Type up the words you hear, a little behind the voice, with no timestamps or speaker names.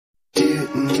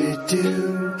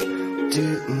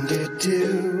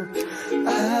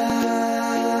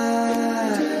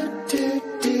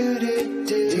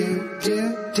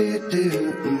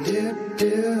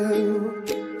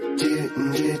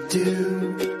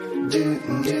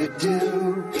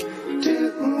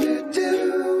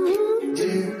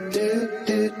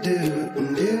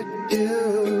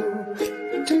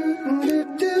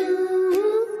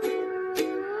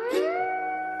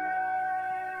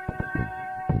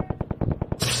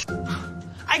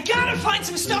I gotta find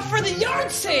some stuff for the yard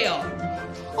sale!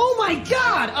 Oh my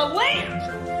god, a lamp!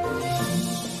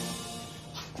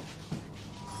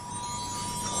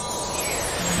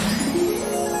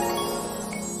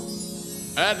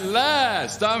 At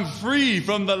last, I'm free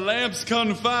from the lamp's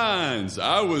confines.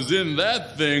 I was in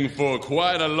that thing for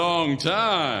quite a long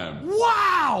time.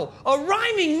 Wow! A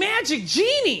rhyming magic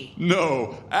genie!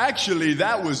 No, actually,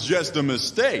 that was just a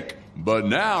mistake. But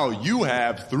now you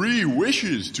have 3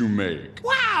 wishes to make.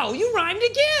 Wow, you rhymed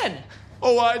again!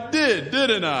 Oh, I did,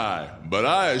 didn't I? But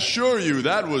I assure you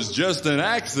that was just an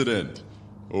accident.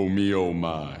 Oh me, oh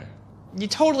my. You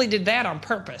totally did that on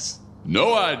purpose.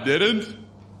 No, I didn't.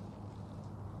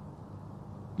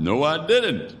 No, I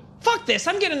didn't. Fuck this,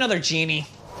 I'm getting another genie.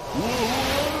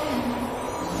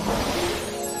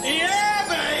 Yeah,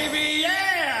 baby,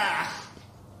 yeah!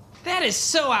 That is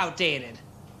so outdated.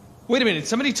 Wait a minute,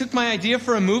 somebody took my idea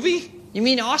for a movie? You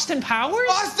mean Austin Powers?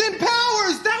 Austin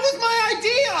Powers! That was my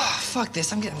idea! Fuck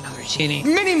this, I'm getting another genie.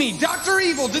 Mini-Me, Dr.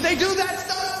 Evil, did they do that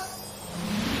stuff?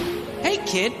 Hey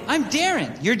kid, I'm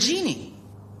Darren, your genie.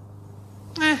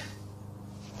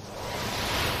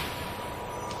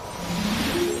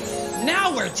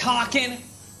 Now we're talking.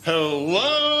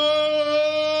 Hello,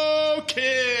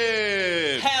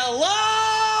 kid!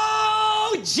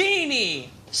 Hello,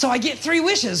 genie! So I get 3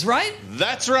 wishes, right?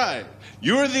 That's right.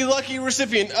 You are the lucky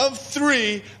recipient of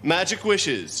 3 magic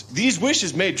wishes. These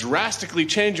wishes may drastically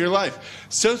change your life.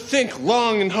 So think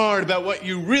long and hard about what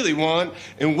you really want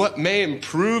and what may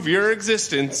improve your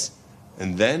existence.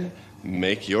 And then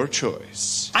make your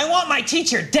choice. I want my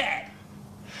teacher dead.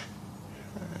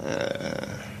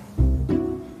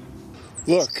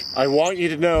 Look, I want you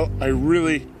to know I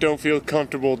really don't feel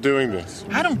comfortable doing this.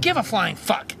 I don't give a flying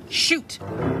fuck. Shoot.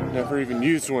 Never even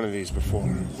used one of these before.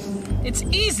 It's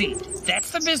easy. That's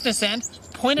the business end.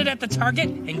 Point it at the target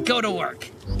and go to work.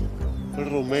 But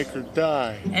it'll make her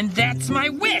die. And that's my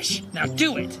wish. Now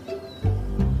do it.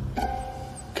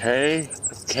 Okay.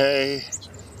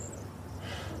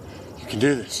 You can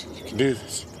do this. You can do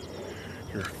this.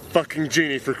 You're a fucking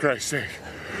genie, for Christ's sake.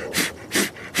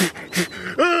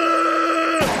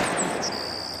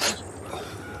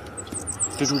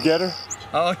 Did we get her?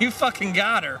 Oh, you fucking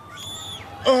got her.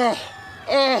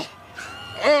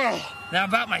 Now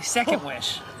about my second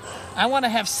wish. I want to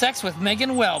have sex with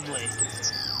Megan Welbley.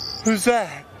 Who's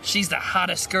that? She's the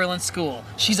hottest girl in school.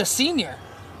 She's a senior.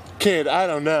 Kid, I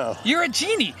don't know. You're a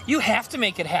genie. You have to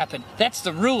make it happen. That's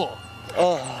the rule.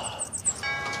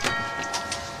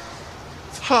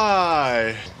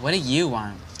 Hi. What do you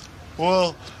want?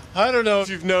 Well, I don't know if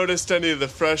you've noticed any of the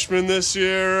freshmen this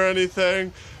year or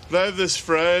anything, but I have this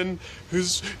friend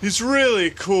he's really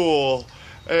cool,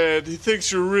 and he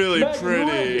thinks you're really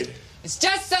pretty. It's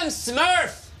just some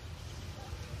smurf!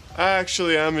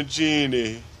 Actually, I'm a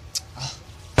genie.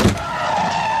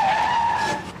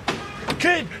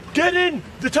 Kid, get in!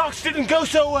 The talks didn't go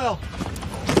so well.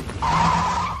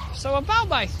 So about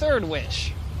my third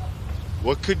wish.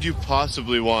 What could you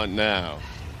possibly want now?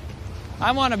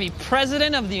 I want to be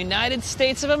president of the United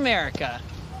States of America.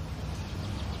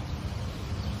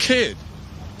 Kid,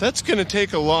 that's gonna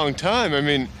take a long time. I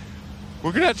mean,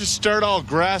 we're gonna have to start all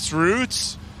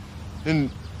grassroots,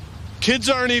 and kids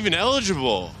aren't even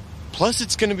eligible. Plus,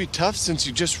 it's gonna be tough since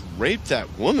you just raped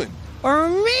that woman. Or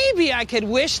maybe I could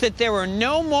wish that there were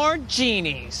no more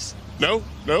genies. No.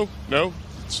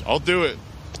 I'll do it.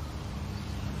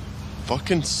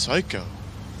 Fucking psycho.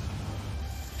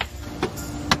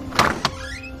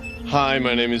 Hi,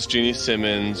 my name is Genie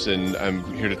Simmons, and I'm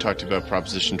here to talk to you about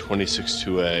Proposition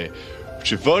 262A,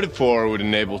 which if voted for would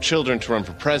enable children to run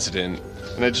for president,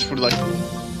 and I just would like...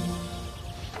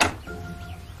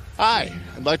 Hi,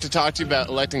 I'd like to talk to you about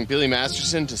electing Billy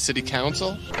Masterson to City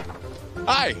Council.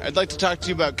 Hi, I'd like to talk to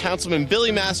you about Councilman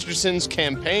Billy Masterson's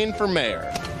campaign for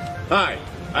mayor. Hi,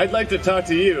 I'd like to talk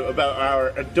to you about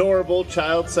our adorable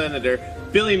child senator,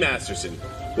 Billy Masterson.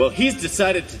 Well, he's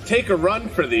decided to take a run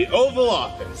for the Oval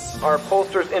Office. Our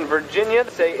pollsters in Virginia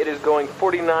say it is going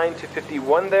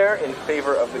 49-51 there in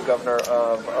favor of the governor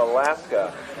of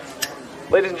Alaska.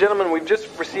 Ladies and gentlemen, we've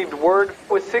just received word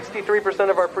with 63%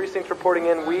 of our precincts reporting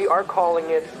in. We are calling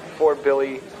it for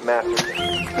Billy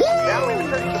Masterson. Now we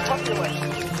return to the population.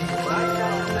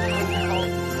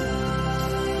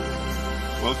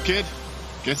 Well, kid,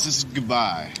 guess this is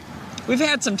goodbye. We've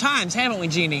had some times, haven't we,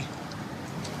 Genie?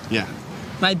 Yeah.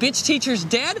 My bitch teacher's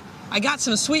dead, I got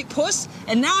some sweet puss,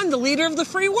 and now I'm the leader of the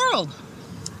free world.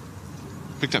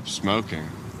 Picked up smoking.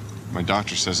 My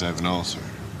doctor says I have an ulcer.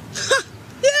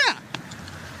 Yeah!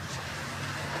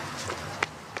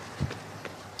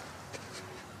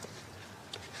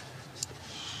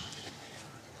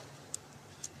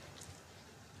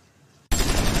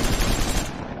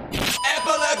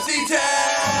 Epilepsy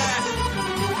test!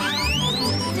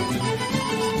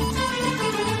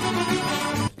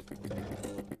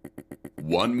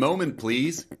 1 moment,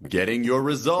 please. Getting your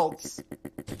results.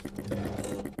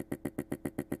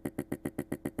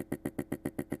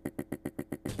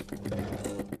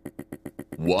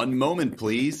 One moment,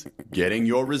 please. Getting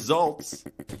your results.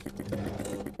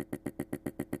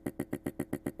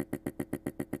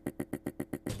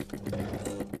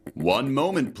 One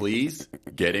moment, please.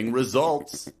 Getting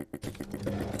results.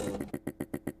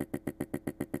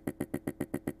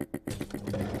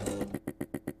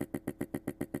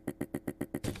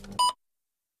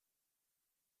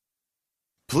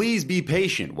 Please be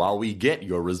patient while we get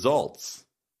your results.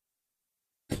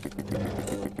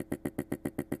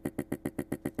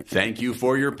 Thank you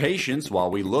for your patience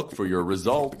while we look for your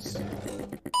results.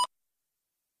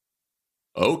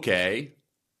 Okay.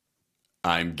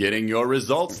 I'm getting your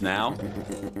results now.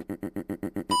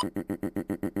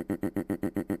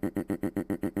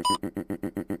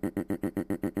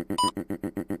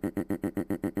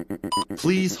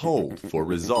 Please hold for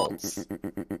results.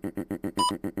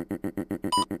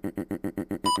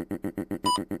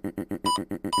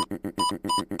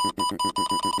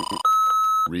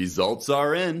 Results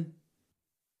are in.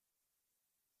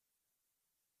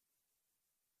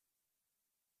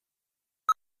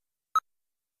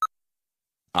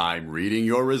 I'm reading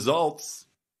your results.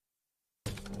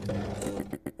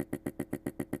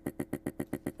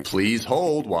 Please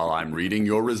hold while I'm reading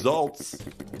your results.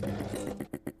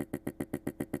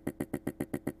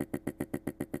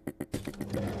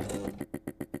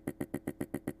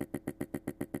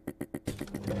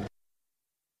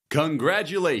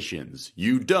 Congratulations,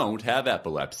 you don't have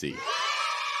epilepsy.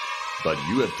 But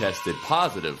you have tested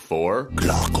positive for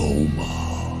glaucoma.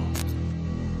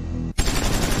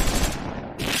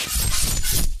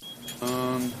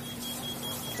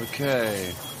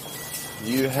 Okay.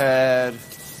 You had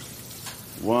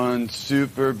 1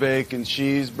 super bacon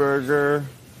cheeseburger.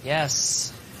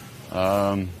 Yes.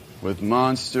 With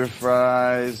monster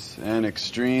fries and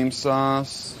extreme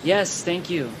sauce. Yes, thank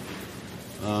you.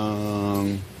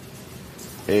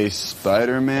 A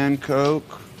Spider-Man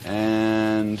Coke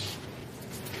and,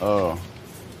 1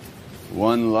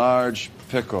 large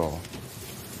pickle.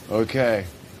 Okay.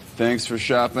 Thanks for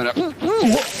shopping at...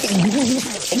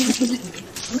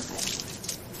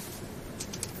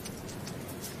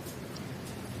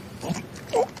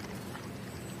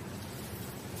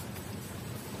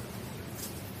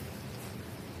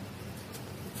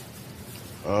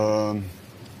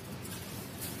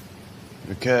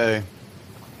 Okay.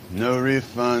 No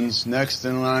refunds. Next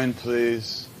in line,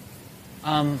 please.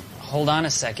 Hold on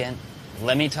a second.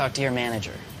 Let me talk to your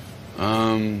manager.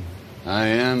 I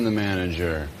am the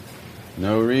manager.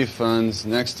 No refunds.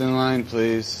 Next in line,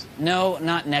 please. No,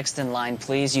 not next in line,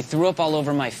 please. You threw up all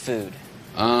over my food.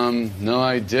 No,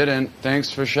 I didn't.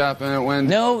 Thanks for shopping at Wendy's.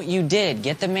 No, you did.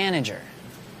 Get the manager.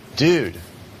 Dude,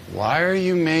 why are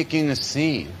you making a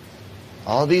scene?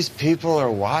 All these people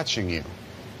are watching you.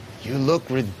 You look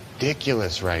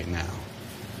ridiculous right now.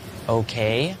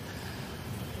 Okay.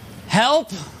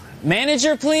 Help!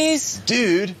 Manager, please?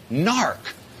 Dude, narc.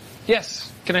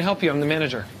 Yes, can I help you? I'm the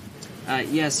manager.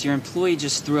 Yes, your employee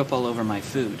just threw up all over my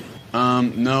food.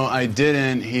 No, I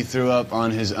didn't. He threw up on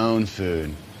his own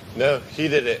food. No, he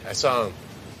did it. I saw him.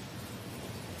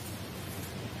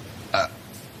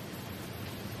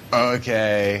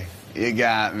 Okay, you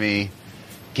got me.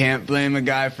 Can't blame a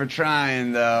guy for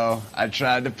trying, though. I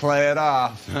tried to play it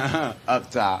off.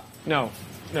 Up top. No.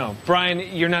 Brian,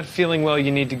 you're not feeling well.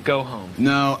 You need to go home.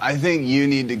 No, I think you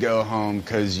need to go home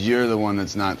because you're the one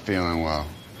that's not feeling well.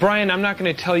 Brian, I'm not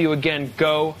going to tell you again.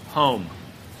 Go home.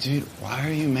 Dude, why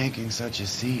are you making such a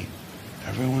scene?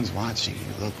 Everyone's watching.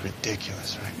 You look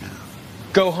ridiculous right now.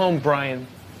 Go home, Brian.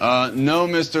 No,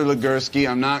 Mr. Legursky,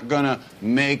 I'm not gonna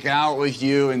make out with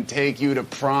you and take you to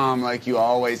prom like you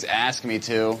always ask me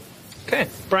to. Okay,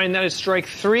 Brian, that is strike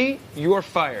 3. You're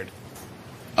fired.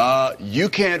 You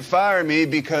can't fire me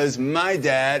because my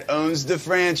dad owns the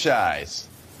franchise.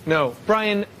 No,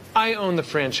 Brian, I own the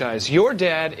franchise. Your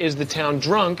dad is the town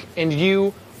drunk, and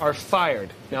you are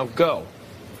fired. Now go.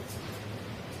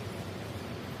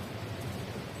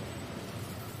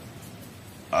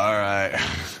 All right.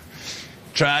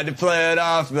 Tried to play it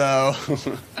off, though.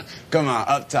 Come on,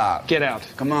 up top. Get out.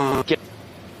 Come on. Get.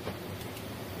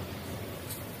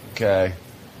 Okay.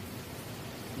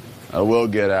 I will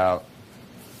get out.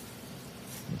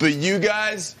 But you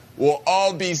guys will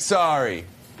all be sorry.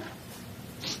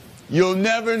 You'll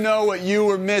never know what you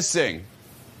were missing.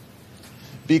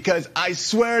 Because I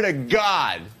swear to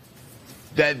God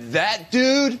that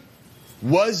dude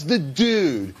was the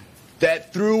dude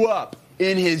that threw up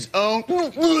in his own...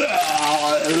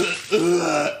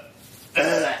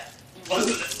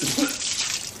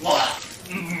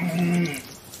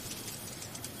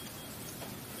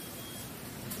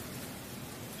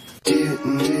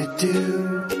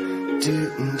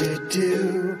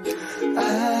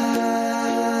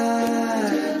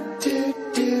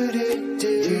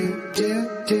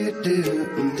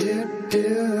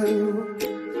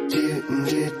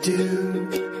 do